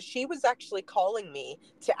 And so she was actually calling me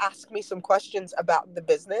to ask me some questions about the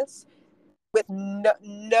business, with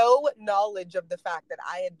no knowledge of the fact that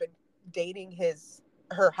I had been dating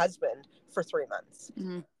her husband for 3 months.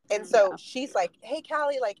 Mhm. And so Yeah. she's like, hey,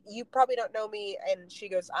 Callie, like, you probably don't know me. And she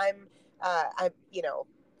goes, I'm the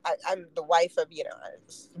wife of, I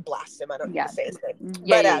blast him. I don't need to Yeah. say his name. Yeah.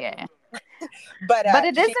 But, Yeah. Yeah. but, But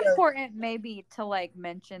it is she goes, important maybe to like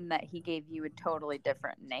mention that he gave you a totally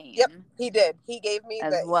different yep, name he did. He gave me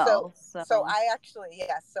as the, so, well. so So I actually,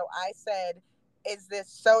 yes. So I said, is this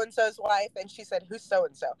so-and-so's wife? And she said, who's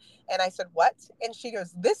so-and-so? And I said, what? And she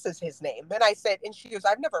goes, this is his name. And I said, and she goes,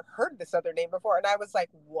 I've never heard this other name before. And I was like,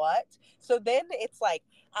 what? So then it's like,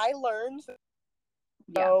 I learned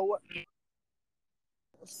yeah.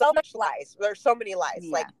 so much lies. There's so many lies.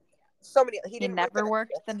 Like, Yeah. so many. He He didn't work the never night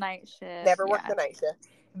worked the shift. night shift. Never worked Yeah. the night shift.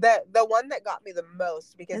 The one that got me the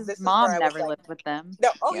most, because His this is where mom I was never like, lived with them.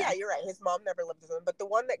 no, oh Yeah. yeah, you're right. His mom never lived with him. But the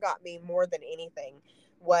one that got me more than anything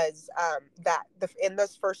was that in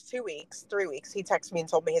those first 2 weeks, 3 weeks, he texted me and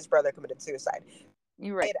told me his brother committed suicide.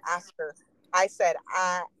 You're I right. had asked her. I said,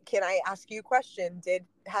 "Can I ask you a question? Did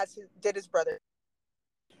his brother?"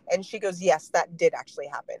 And she goes, yes, that did actually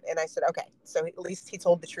happen. And I said, okay, so at least he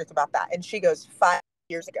told the truth about that. And she goes, 5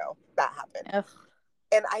 years ago that happened. Ugh.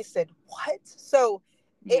 And I said, what? So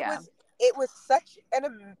it Yeah. was it was such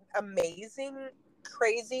an amazing,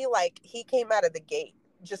 crazy, like, he came out of the gate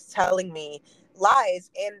just telling me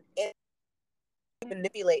lies, and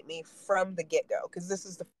manipulate me from the get-go, because this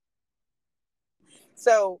is the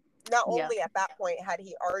so not Yeah. only at that point had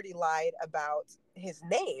he already lied about his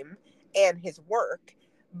name and his work,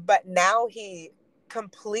 but now he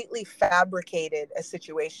completely fabricated a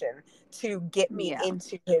situation to get me Yeah.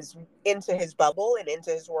 into his bubble and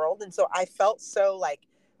into his world. And so I felt so, like,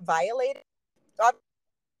 violated.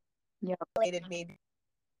 Yep. Violated me.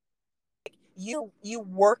 You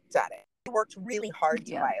worked at it. You worked really hard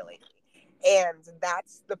to Yeah. violate me. And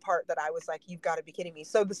that's the part that I was like, you've got to be kidding me.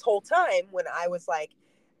 So this whole time when I was like,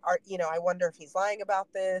 I wonder if he's lying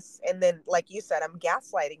about this. And then, like you said, I'm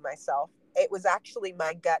gaslighting myself. It was actually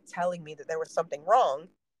my gut telling me that there was something wrong,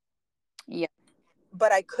 Yeah.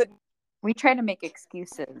 but I couldn't. We try to make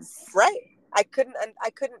excuses. Right. I couldn't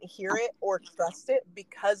hear it or trust it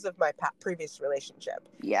because of my previous relationship.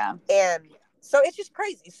 Yeah. And so it's just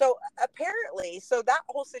crazy. So apparently, so that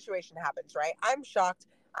whole situation happens, right? I'm shocked.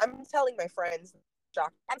 I'm telling my friends,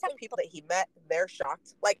 shocked. I'm telling people that he met, they're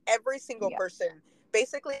shocked. Like every single Yeah. person,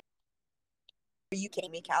 basically, are you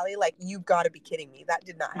kidding me, Callie? Like you've got to be kidding me. That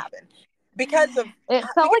did not happen because of It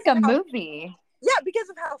felt like a how, movie. yeah, because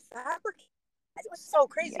of how fabricated it was. So Yeah.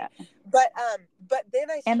 crazy. But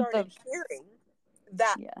then I And started hearing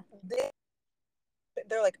that yeah. this,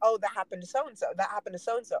 they're like, oh, that happened to so and so. That happened to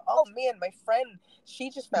so and so. Oh man, my friend, she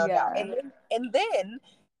just found out. Yeah. And then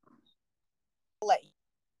let you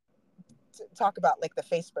talk about like the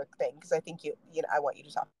Facebook thing because I think you know I want you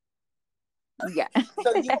to talk. Yeah.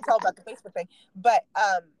 So you can tell about the Facebook thing, but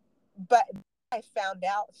I found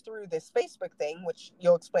out through this Facebook thing, which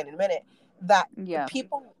you'll explain in a minute, that Yeah.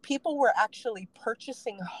 people were actually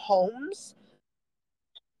purchasing homes.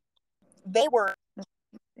 They were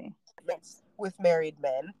with married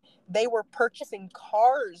men. They were purchasing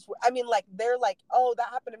cars. I mean, like they're like, oh, that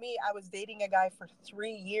happened to me. I was dating a guy for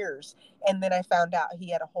 3 years, and then I found out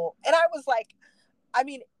he had a whole. And I was like, I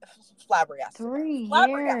mean, flabbergasted, 3 years.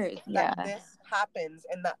 flabbergasted that Yeah. this happens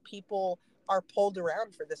and that people are pulled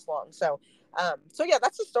around for this long. So yeah,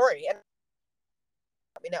 that's the story, and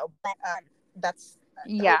you know, that's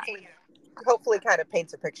Yeah. hopefully kind of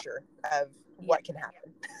paints a picture of Yeah. what can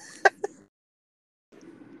happen.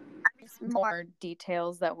 More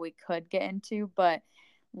details that we could get into, but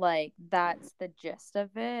like that's the gist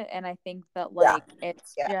of it. And I think that Yeah, like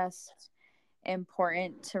it's yeah, just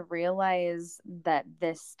important to realize that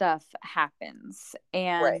this stuff happens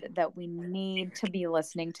right, and that we need to be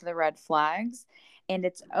listening to the red flags, and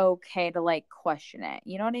it's okay to like question it.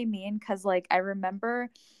 You know what I mean? Because like I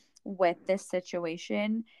remember with this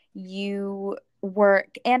situation, you were,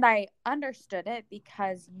 and I understood it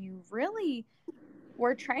because you really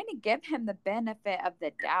we're trying to give him the benefit of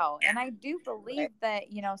the doubt. And I do believe right,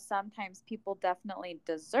 that, sometimes people definitely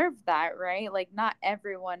deserve that, right? Like, not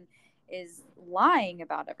everyone is lying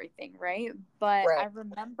about everything, right? But I right,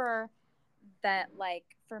 remember that, like,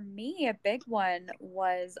 for me, a big one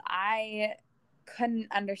was I couldn't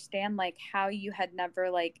understand, like, how you had never,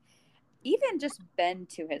 like, even just been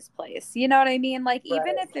to his place. You know what I mean? Like,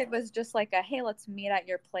 even right, if it was just like a, hey, let's meet at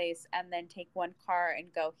your place and then take one car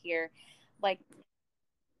and go here. Like,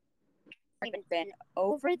 even been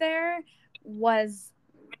over there was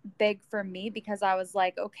big for me because I was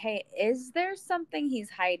like, okay, is there something he's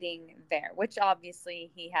hiding there? Which obviously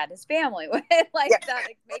he had his family with. yeah, Like, that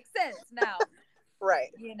makes sense now, right,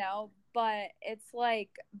 but it's like,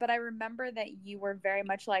 but I remember that you were very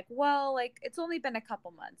much like, well, like, it's only been a couple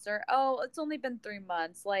months, or, oh, it's only been 3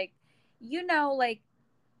 months. Like, like,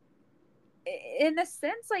 in a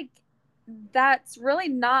sense, like, that's really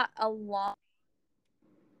not a long.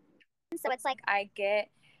 So it's like I get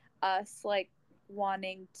us like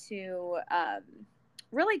wanting to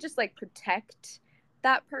really just like protect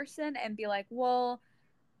that person and be like, well,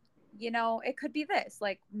 it could be this.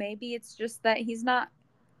 Like, maybe it's just that he's not,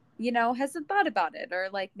 hasn't thought about it, or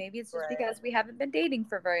like maybe it's just right, because we haven't been dating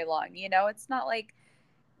for very long. It's not like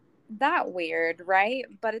that weird, right?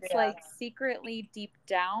 But it's yeah, like secretly deep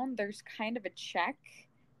down, there's kind of a check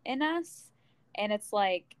in us. And it's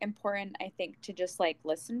like important, I think, to just like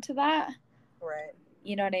listen to that. right,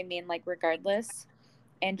 You know what I mean? Like, regardless,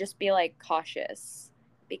 and just be like cautious,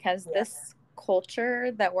 because yeah, this culture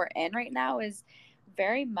that we're in right now is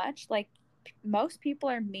very much like most people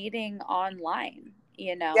are meeting online,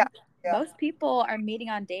 yeah, yeah, most people are meeting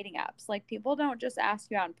on dating apps. Like, people don't just ask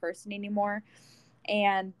you out in person anymore.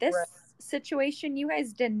 And right. this situation, you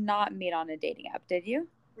guys did not meet on a dating app, did you?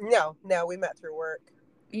 No, no, we met through work.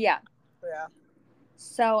 Yeah. Yeah,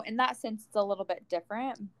 So in that sense, it's a little bit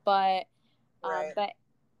different, right, but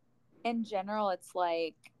in general, it's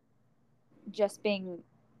like just being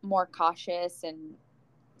more cautious, and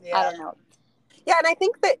I yeah, don't know. yeah. And I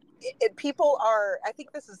think that people are. I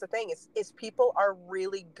think this is the thing is people are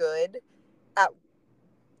really good at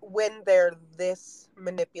when they're this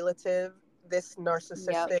manipulative, this Yep.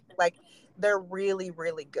 narcissistic, like they're really,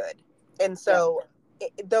 really good. And Yep. so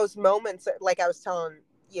those moments, like I was telling,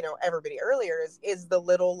 everybody earlier is the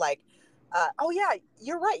little like, oh yeah,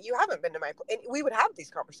 you're right. You haven't been to my place. And we would have these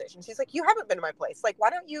conversations. He's like, you haven't been to my place. Like, why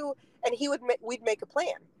don't you, and we'd make a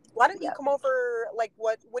plan. Why don't you Yep. come over? Like,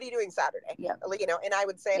 what are you doing Saturday? Yep. And I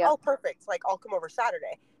would say, Yep. oh, perfect. Like, I'll come over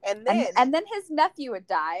Saturday. And And then and then his nephew would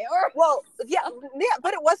die, or well, yeah, yeah,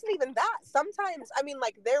 but it wasn't even that. Sometimes, I mean,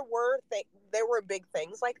 like there were big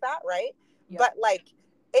things like that, right? yep. But like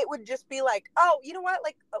it would just be like, oh, you know what,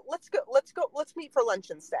 like let's meet for lunch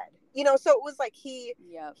instead, so it was like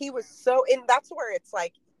Yep. he was so, and that's where it's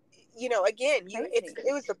like, again, Crazy.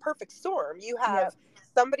 it was the perfect storm. You have Yep.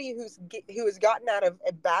 somebody who has gotten out of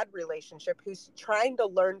a bad relationship, who's trying to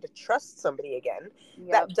learn to trust somebody again,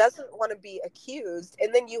 that Yep. doesn't want to be accused,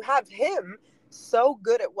 and then you have him so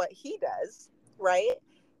good at what he does, right?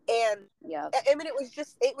 And Yep. I mean, it was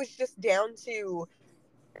just down to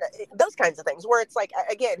those kinds of things where it's like,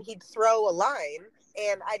 again, he'd throw a line,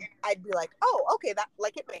 and I'd be like, oh, okay, that,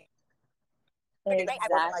 like, it made Friday night. I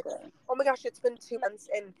wasn't like, Exactly. oh my gosh, it's been 2 months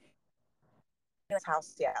and this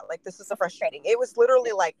house, yeah, like, this is so frustrating. It was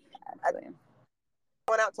literally like, Exactly.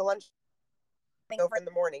 going out to lunch over in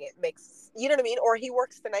the morning. It makes, you know what I mean? Or he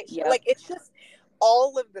works the night shift. Yep. Like, it's just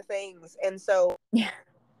all of the things. And so Yeah.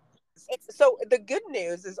 it's, so the good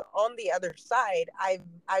news is, on the other side, I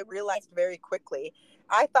realized very quickly,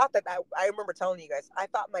 I thought I remember telling you guys, I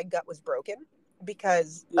thought my gut was broken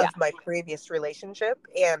because Yeah. of my previous relationship,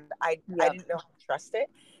 and I Yep. didn't know how to trust it.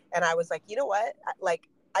 And I was like, you know what, like,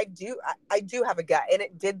 I do have a gut, and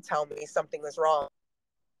it did tell me something was wrong.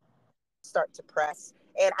 Start to press,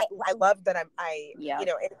 and I love that Yep.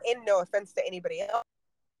 and no offense to anybody else,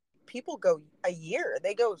 people go a year,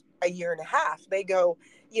 they go a year and a half, they go,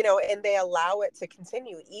 and they allow it to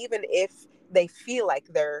continue, even if they feel like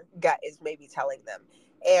their gut is maybe telling them.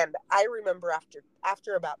 And I remember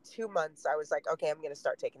after about 2 months, I was like, okay, I'm going to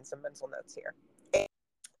start taking some mental notes here. And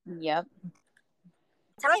Yep.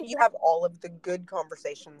 time, you have all of the good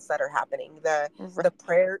conversations that are happening, Right.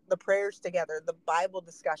 the prayers together, the Bible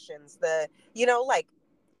discussions, the, like,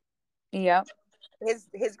 Yep.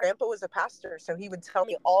 his grandpa was a pastor, so he would tell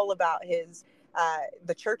me all about his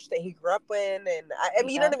the church that he grew up in, and I mean,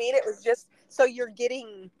 you know what Yep. I mean. It was just, so you're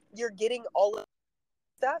getting all of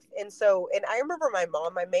stuff, and so, and I remember my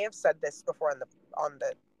mom. I may have said this before on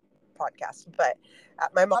the podcast, but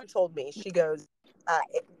my mom told me, she goes,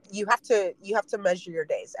 you have to measure your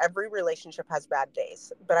days. Every relationship has bad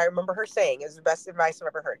days, but I remember her saying, is the best advice I've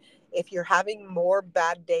ever heard: if you're having more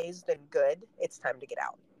bad days than good, it's time to get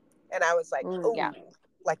out. And I was like, Ooh, yeah. oh,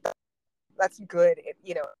 like, that's good,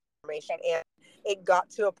 information. And it got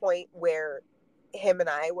to a point where him and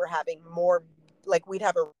I were having more, like, we'd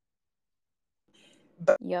have a,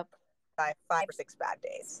 but Yep. 5 or 6 bad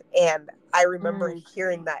days. And I remember Mm.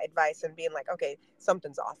 hearing that advice and being like, okay,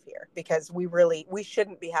 something's off here, because we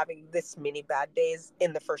shouldn't be having this many bad days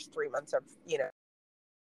in the first 3 months of,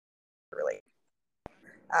 really.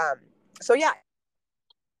 Um, so yeah,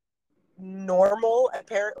 normal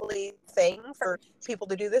apparently thing for people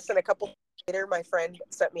to do this. And a couple later, my friend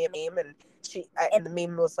sent me a meme, and and the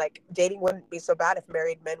meme was like, dating wouldn't be so bad if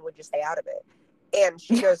married men would just stay out of it. And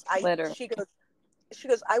she goes, Literally.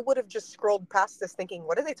 I would have just scrolled past this thinking,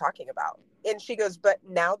 what are they talking about? And she goes, but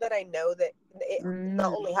now that I know that it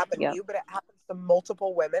not Mm. only happened to Yep. you, but it happens to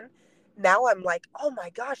multiple women, now I'm like, oh my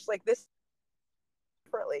gosh, like, this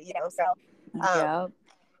differently, so um Yep.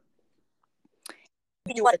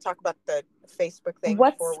 you want to talk about the Facebook thing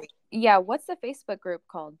before What's we, yeah, what's the Facebook group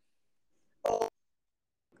called? oh,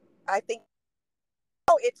 I think,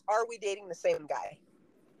 oh, it's, are we dating the same guy?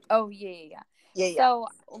 Oh, yeah, yeah, yeah. Yeah, yeah. So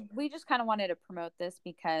we just kind of wanted to promote this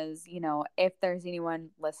because, if there's anyone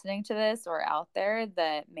listening to this or out there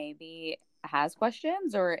that maybe has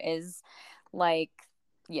questions or is like,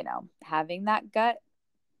 having that gut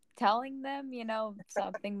telling them,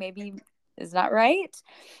 something maybe is not right.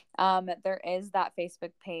 There is that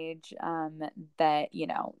Facebook page that,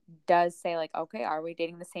 does say, like, okay, are we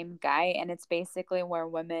dating the same guy? And it's basically where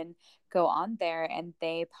women go on there and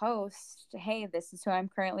they post, hey, this is who I'm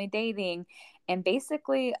currently dating. And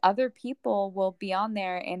basically, other people will be on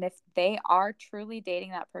there. And if they are truly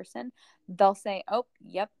dating that person, they'll say, oh,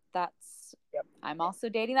 yep, Yep. I'm also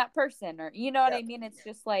dating that person. Or, you know what I Yep. mean? It's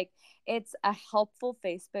just like, it's a helpful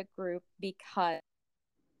Facebook group because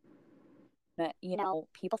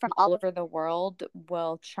people from all over the world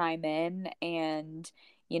will chime in, and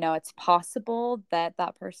it's possible that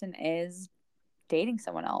that person is dating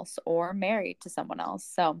someone else or married to someone else,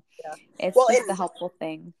 so Yeah. it's Well, just a and helpful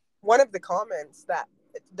thing. one of the comments that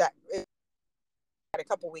had a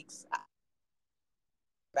couple weeks,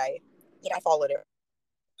 I I followed it,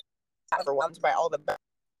 overwhelmed by all the, so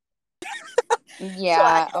I Yeah.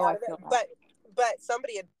 got Oh, out I of it. feel that. But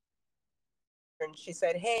somebody had, and she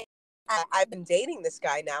said, hey, I've been dating this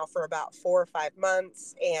guy now for about 4 or 5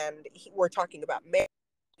 months, and we're talking about marriage,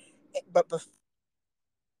 but before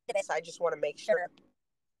this, I just want to make sure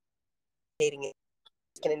dating is,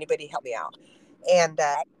 can anybody help me out? And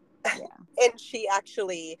Yeah. and she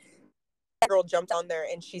actually, girl jumped on there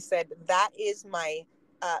and she said, that is my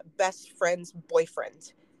best friend's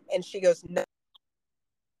boyfriend. And she goes, no,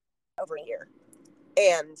 over a year.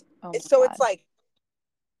 And Oh my so God. it's like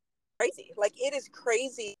crazy. Like, it is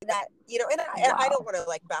crazy that, and I don't Wow. want to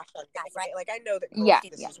like bash on guys, right? Like, I know that girls Yeah. do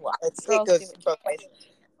this Yeah. as well. It Girls do goes it too. both ways.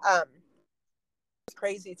 Um, it's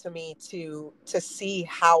crazy to me to see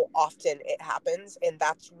how often it happens, and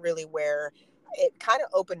that's really where it kind of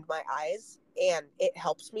opened my eyes, and it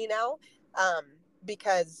helps me now. Um,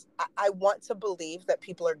 because I want to believe that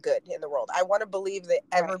people are good in the world. I want to believe that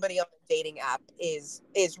Right. everybody on the dating app is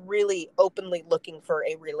really openly looking for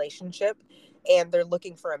a relationship, and they're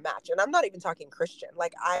looking for a match. And I'm not even talking Christian.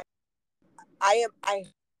 Like, I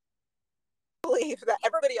believe that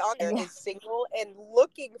everybody on there Yeah. is single and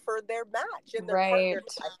looking for their match and their partner Right.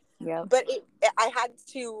 in life. Yep. But I had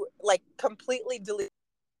to like completely delete.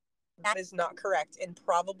 That is not correct. And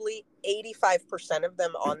probably 85% of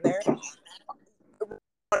them on there,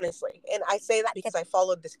 honestly. And I say that because I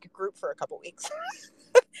followed this group for a couple weeks.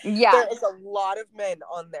 Yeah. There is a lot of men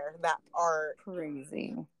on there that are,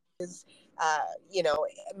 Crazy. uh,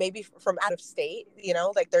 maybe from out of state,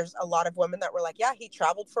 like there's a lot of women that were like, yeah, he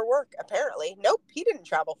traveled for work. Apparently, nope, he didn't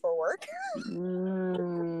travel for work.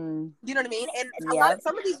 Mm. You know what I mean? And Yep.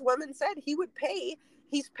 some of these women said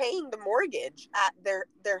he's paying the mortgage at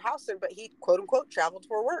their house, but he quote unquote traveled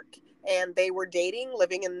for work, and they were dating,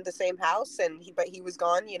 living in the same house, but he was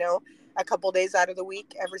gone, a couple days out of the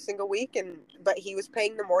week, every single week, but he was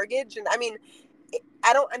paying the mortgage. And I mean,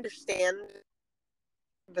 I don't understand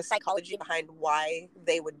the psychology behind why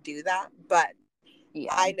they would do that, but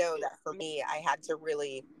Yeah. I know that for me, I had to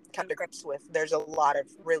really come to grips with. There's a lot of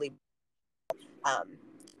really um,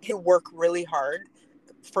 who work really hard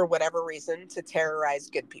for whatever reason to terrorize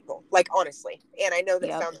good people. Like, honestly. And I know that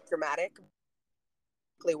Yep. sounds dramatic.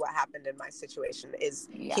 What happened in my situation is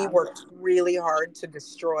he Yeah. worked really hard to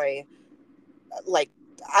destroy, like,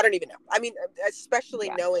 I don't even know. I mean, especially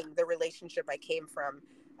Yeah. knowing the relationship I came from,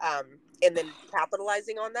 and then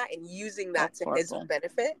capitalizing on that and using that That's to his horrible.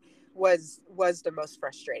 benefit was the most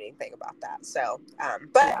frustrating thing about that. So,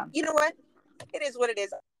 but Yeah. you know what? It is what it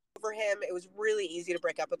is. Over him, it was really easy to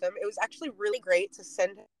break up with him. It was actually really great to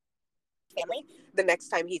send him family the next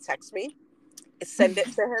time he texts me. Send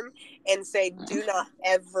it to him and say, do not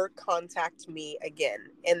ever contact me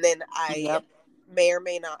again. And then I Yep. may or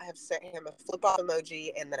may not have sent him a flip off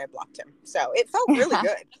emoji, and then I blocked him. So it felt really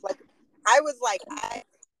good. Like, I was like,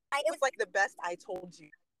 it was like the best I told you.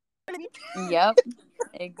 Yep.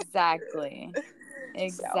 Exactly. So,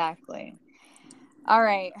 Exactly. All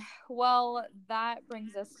right. Well, that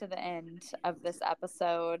brings us to the end of this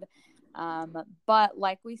episode. But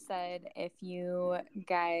like we said, if you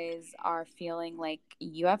guys are feeling like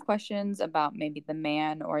you have questions about maybe the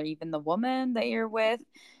man or even the woman that you're with,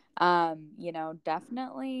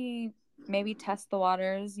 definitely maybe test the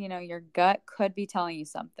waters. Your gut could be telling you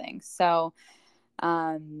something. So,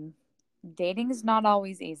 dating is not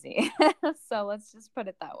always easy. So let's just put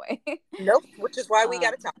it that way. nope, which is why we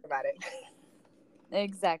got to um, talk about it.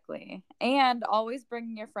 Exactly. And always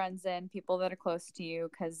bringing your friends in, people that are close to you,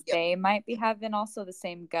 because Yep, they might be having also the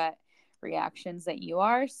same gut reactions that you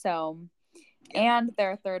are. So, yep. and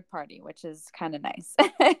they're a third party, which is kind of nice.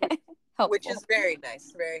 Which is Helpful. very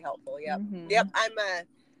nice, very helpful. Yep, Mm-hmm. yep.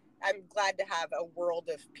 I'm glad to have a world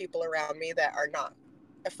of people around me that are not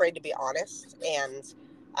afraid to be honest, and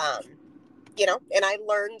um, and I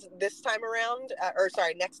learned this time around, or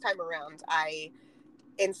sorry, next time around,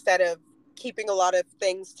 instead of keeping a lot of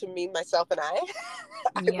things to me, myself, and I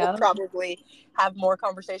will Yep. probably have more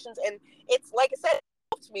conversations. And it's like I said, it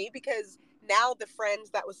helped me because now the friend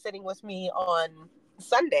that was sitting with me on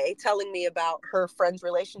Sunday telling me about her friend's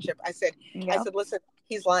relationship, I Yep. said, listen,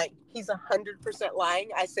 he's lying. He's 100% lying.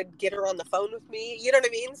 I said, get her on the phone with me. You know what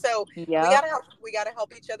I mean? So Yep. we gotta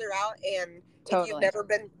help each other out. And Totally.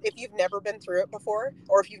 if you've never been through it before,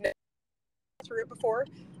 or if you've never been through it before,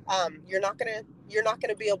 you're not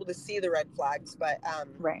gonna be able to see the red flags.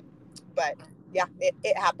 Right. But yeah,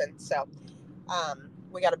 it happens. So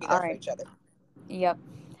we got to be All there for right. each other. Yep.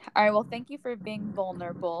 All right. Well, thank you for being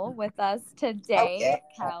vulnerable with us Oh yeah, today,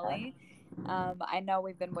 Callie. I know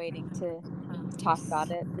we've been waiting to talk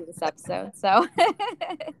about it through this episode. So,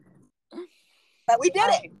 but we did all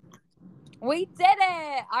it. right. We did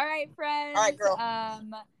it. All right, All right, friends. girl.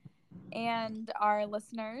 And our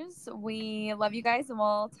listeners, we love you guys and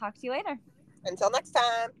we'll talk to you later. Until next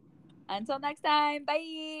time. Until next time.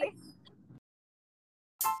 Bye.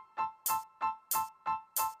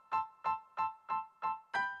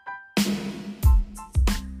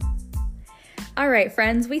 All right,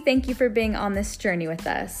 friends, we thank you for being on this journey with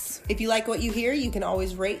us. If you like what you hear, you can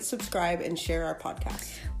always rate, subscribe, and share our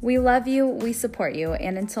podcast. We love you, we support you,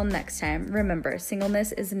 and until next time, remember,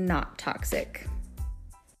 singleness is not toxic.